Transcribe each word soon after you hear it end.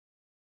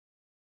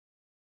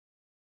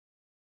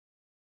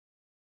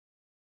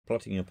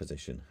plotting your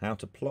position. How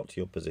to plot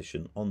your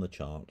position on the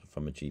chart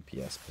from a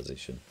GPS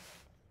position.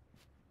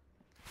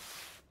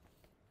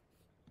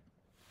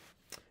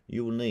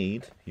 You will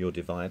need your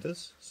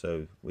dividers.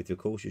 So with your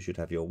course, you should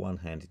have your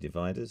one-handed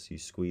dividers. You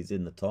squeeze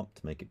in the top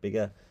to make it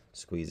bigger,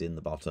 squeeze in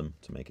the bottom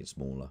to make it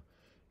smaller.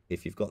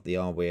 If you've got the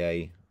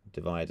RWA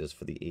dividers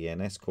for the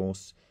ENS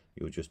course,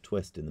 you'll just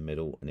twist in the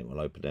middle and it will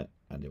open it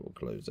and it will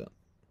close it.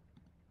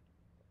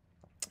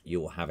 You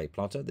will have a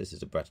plotter. This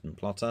is a Breton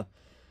plotter,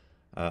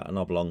 an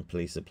oblong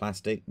piece of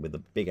plastic with a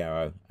big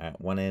arrow at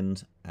one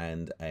end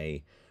and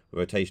a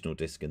rotational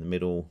disc in the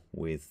middle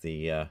with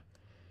the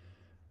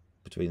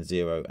between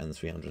 0 and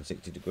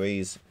 360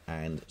 degrees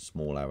and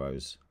small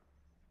arrows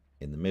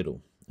in the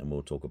middle, and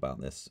we'll talk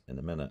about this in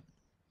a minute.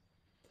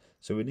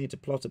 So we need to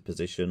plot a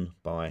position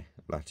by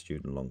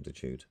latitude and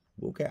longitude.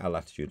 We'll get our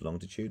latitude and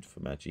longitude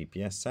from our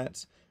GPS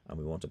sets, and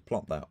we want to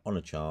plot that on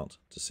a chart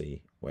to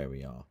see where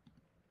we are.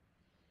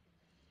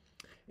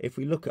 If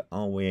we look at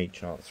RWA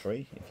chart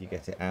 3, if you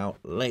get it out,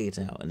 lay it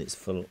out and it's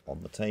full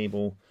on the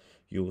table,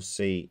 you'll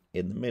see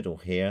in the middle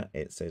here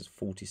it says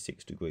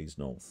 46 degrees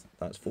north.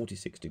 That's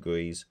 46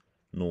 degrees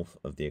north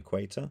of the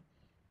equator,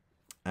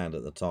 and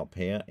at the top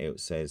here it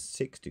says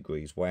 6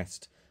 degrees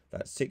west.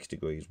 That's 6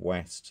 degrees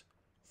west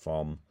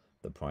from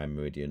the prime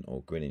meridian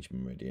or Greenwich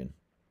meridian.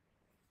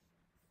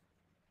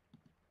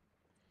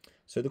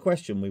 So the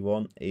question we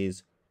want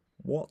is,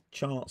 what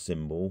chart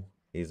symbol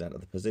is at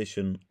the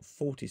position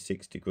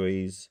 46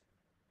 degrees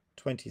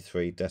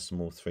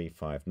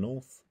 23.35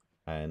 north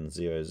and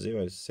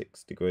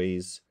 006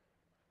 degrees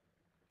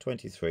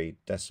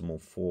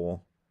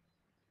 23.4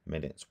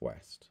 minutes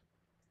west?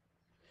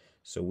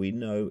 So we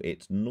know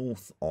it's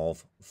north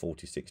of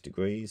 46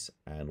 degrees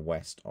and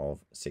west of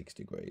 6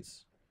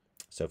 degrees.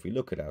 So if we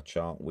look at our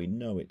chart, we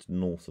know it's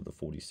north of the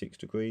 46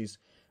 degrees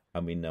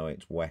and we know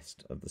it's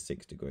west of the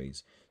 6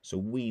 degrees. So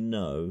we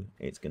know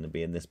it's going to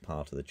be in this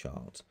part of the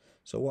chart.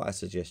 So what I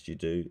suggest you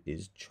do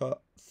is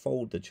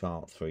fold the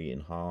chart 3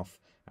 in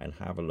half and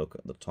have a look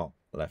at the top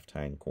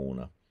left-hand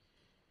corner.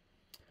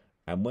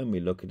 And when we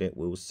look at it,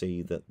 we'll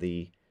see that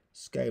the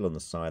scale on the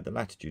side, the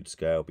latitude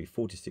scale, will be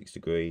 46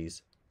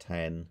 degrees,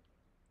 10,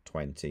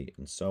 20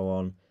 and so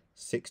on,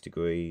 6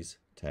 degrees,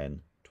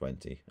 10,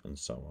 20 and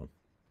so on.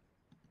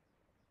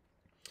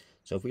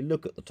 So if we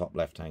look at the top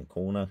left hand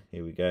corner,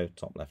 here we go,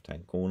 top left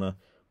hand corner,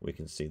 we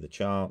can see the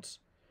chart.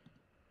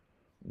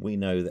 We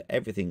know that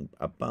everything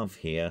above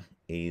here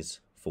is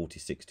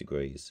 46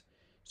 degrees.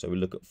 So we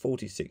look at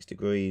 46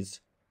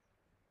 degrees,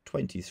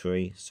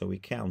 23, so we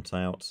count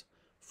out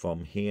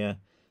from here.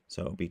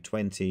 So it'll be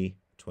 20,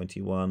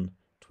 21,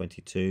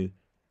 22,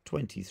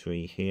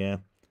 23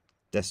 here,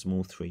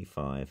 decimal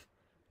 35,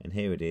 and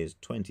here it is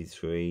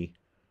 23.2,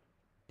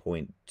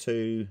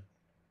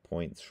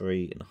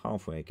 0.3, and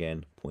halfway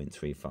again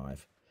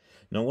 0.35.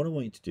 Now what I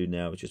want you to do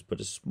now is just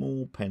put a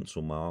small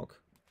pencil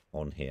mark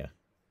on here,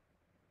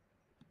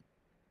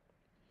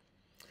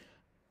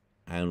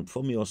 and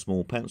from your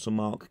small pencil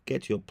mark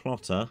get your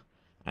plotter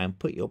and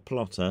put your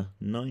plotter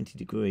 90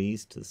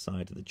 degrees to the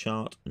side of the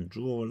chart and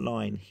draw a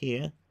line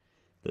here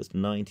that's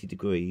 90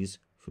 degrees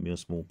from your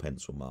small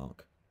pencil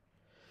mark.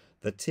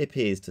 The tip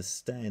is to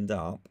stand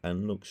up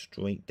and look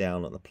straight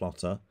down at the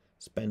plotter.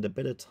 Spend a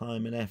bit of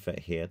time and effort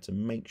here to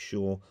make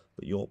sure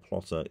that your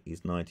plotter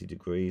is 90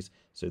 degrees.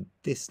 So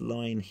this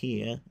line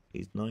here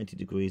is 90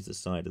 degrees the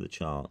side of the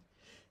chart.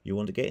 You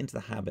want to get into the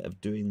habit of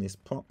doing this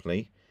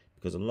properly,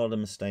 because a lot of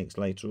mistakes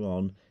later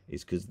on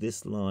is because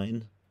this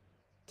line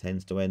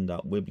tends to end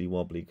up wibbly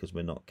wobbly because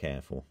we're not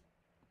careful.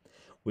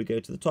 We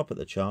go to the top of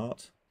the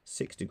chart,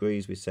 6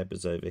 degrees we said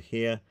was over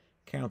here,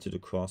 counted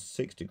across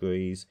 6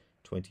 degrees,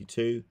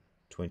 22,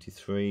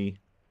 23,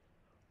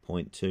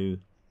 0.2,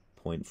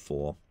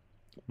 0.4.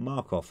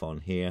 Mark off on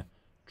here,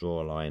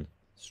 draw a line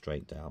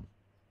straight down.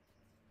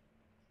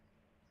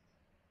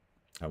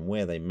 And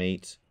where they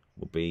meet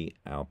will be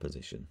our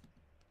position.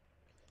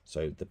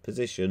 So the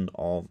position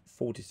of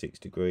 46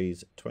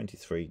 degrees,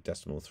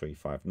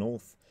 23.35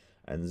 north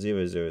and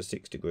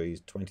 006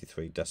 degrees,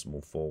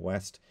 23.4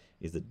 west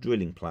is the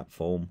drilling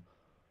platform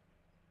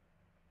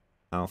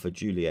Alpha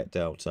Juliet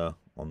Delta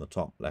on the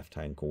top left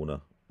hand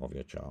corner of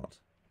your chart.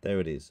 There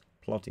it is,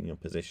 plotting your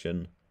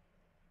position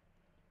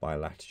by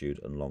latitude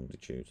and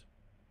longitude.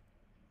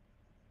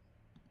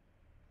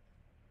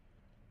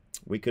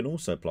 We can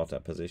also plot our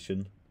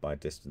position by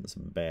distance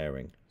and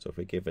bearing. So if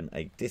we're given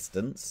a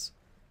distance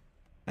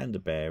and a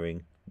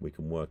bearing, we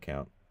can work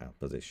out our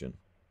position.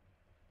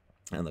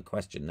 And the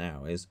question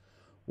now is,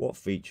 what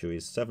feature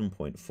is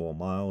 7.4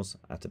 miles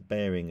at a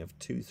bearing of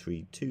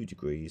 232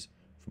 degrees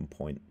from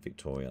Point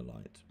Victoria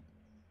Light?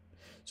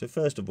 So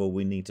first of all,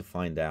 we need to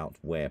find out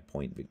where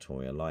Point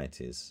Victoria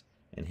Light is.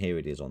 And here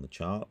it is on the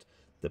chart.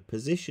 The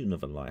position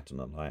of a light on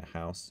a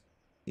lighthouse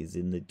is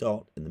in the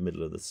dot in the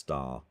middle of the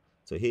star.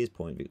 So here's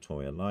Point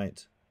Victoria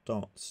Light,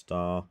 dot,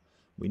 star.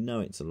 We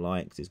know it's a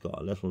light because it's got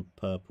a little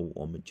purple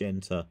or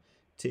magenta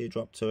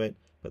teardrop to it,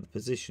 but the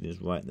position is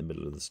right in the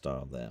middle of the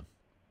star there.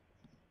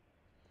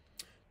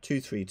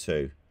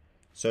 232.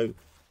 So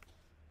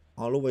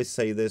I'll always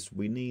say this,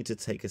 we need to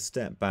take a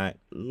step back,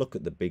 look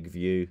at the big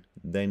view,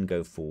 then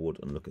go forward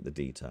and look at the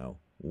detail.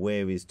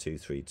 Where is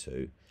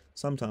 232?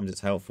 Sometimes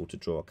it's helpful to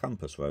draw a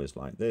compass rose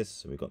like this.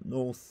 So we've got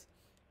north,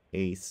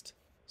 east,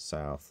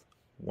 south,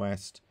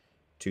 west.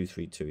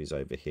 232 is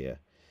over here.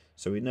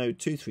 So we know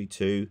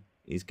 232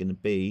 is going to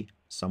be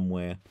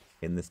somewhere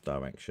in this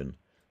direction.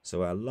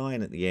 So our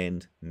line at the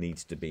end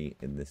needs to be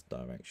in this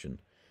direction.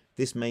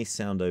 This may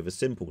sound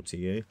oversimple to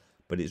you,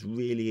 but it's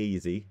really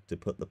easy to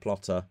put the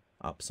plotter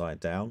upside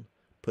down,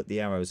 put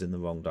the arrows in the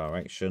wrong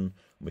direction, and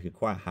we can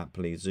quite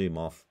happily zoom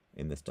off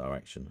in this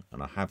direction.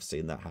 And I have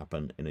seen that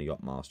happen in a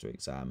Yachtmaster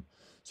exam.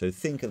 So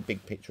think of the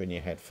big picture in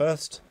your head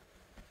first,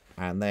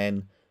 and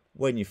then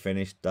when you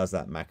finish, does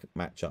that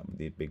match up with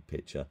the big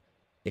picture?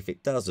 If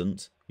it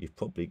doesn't, you've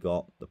probably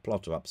got the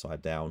plotter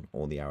upside down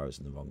or the arrows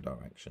in the wrong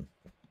direction.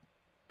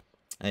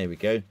 There we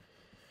go.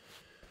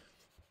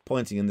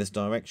 Pointing in this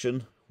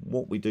direction,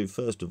 what we do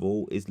first of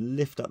all is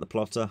lift up the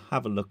plotter,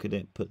 have a look at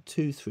it, put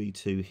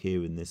 232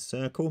 here in this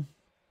circle,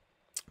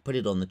 put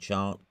it on the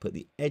chart, put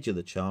the edge of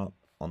the chart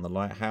on the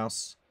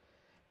lighthouse,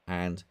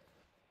 and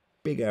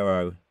big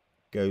arrow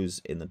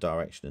goes in the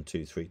direction of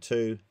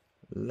 232,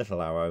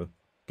 little arrow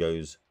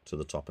goes to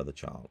the top of the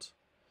chart.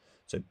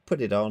 So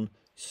put it on,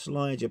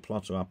 slide your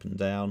plotter up and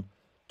down,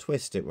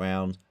 twist it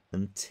round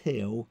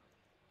until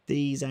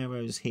these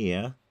arrows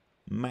here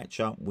match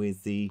up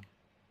with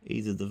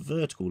either the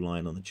vertical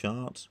line on the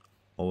chart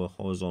or a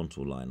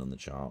horizontal line on the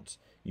chart.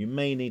 You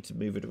may need to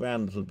move it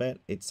around a little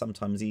bit. It's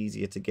sometimes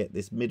easier to get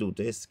this middle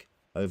disc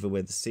over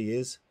where the sea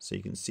is so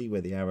you can see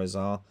where the arrows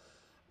are,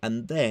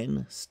 and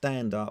then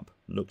stand up,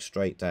 look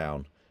straight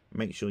down.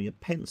 Make sure your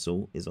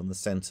pencil is on the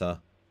center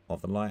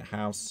of the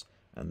lighthouse,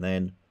 and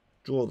then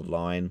draw the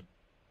line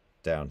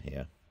down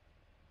here.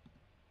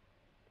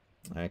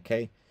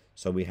 Okay,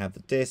 so we have the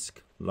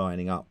disc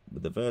lining up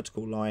with the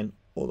vertical line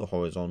or the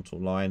horizontal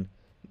line,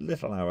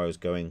 little arrows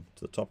going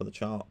to the top of the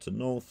chart to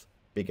north,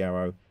 big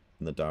arrow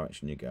in the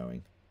direction you're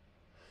going.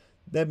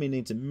 Then we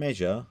need to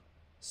measure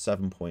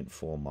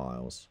 7.4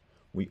 miles.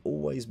 We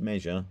always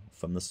measure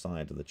from the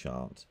side of the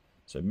chart.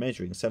 So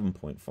measuring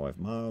 7.5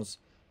 miles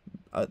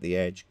at the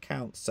edge,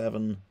 count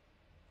 7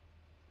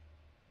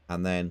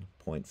 and then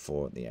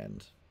 0.4 at the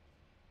end.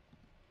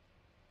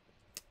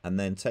 And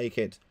then take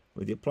it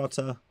with your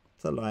plotter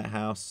to the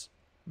lighthouse,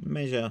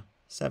 measure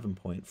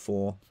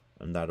 7.4,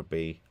 and that'll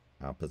be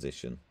our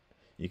position.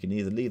 You can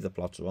either leave the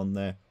plotter on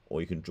there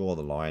or you can draw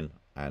the line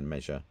and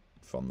measure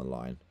from the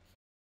line.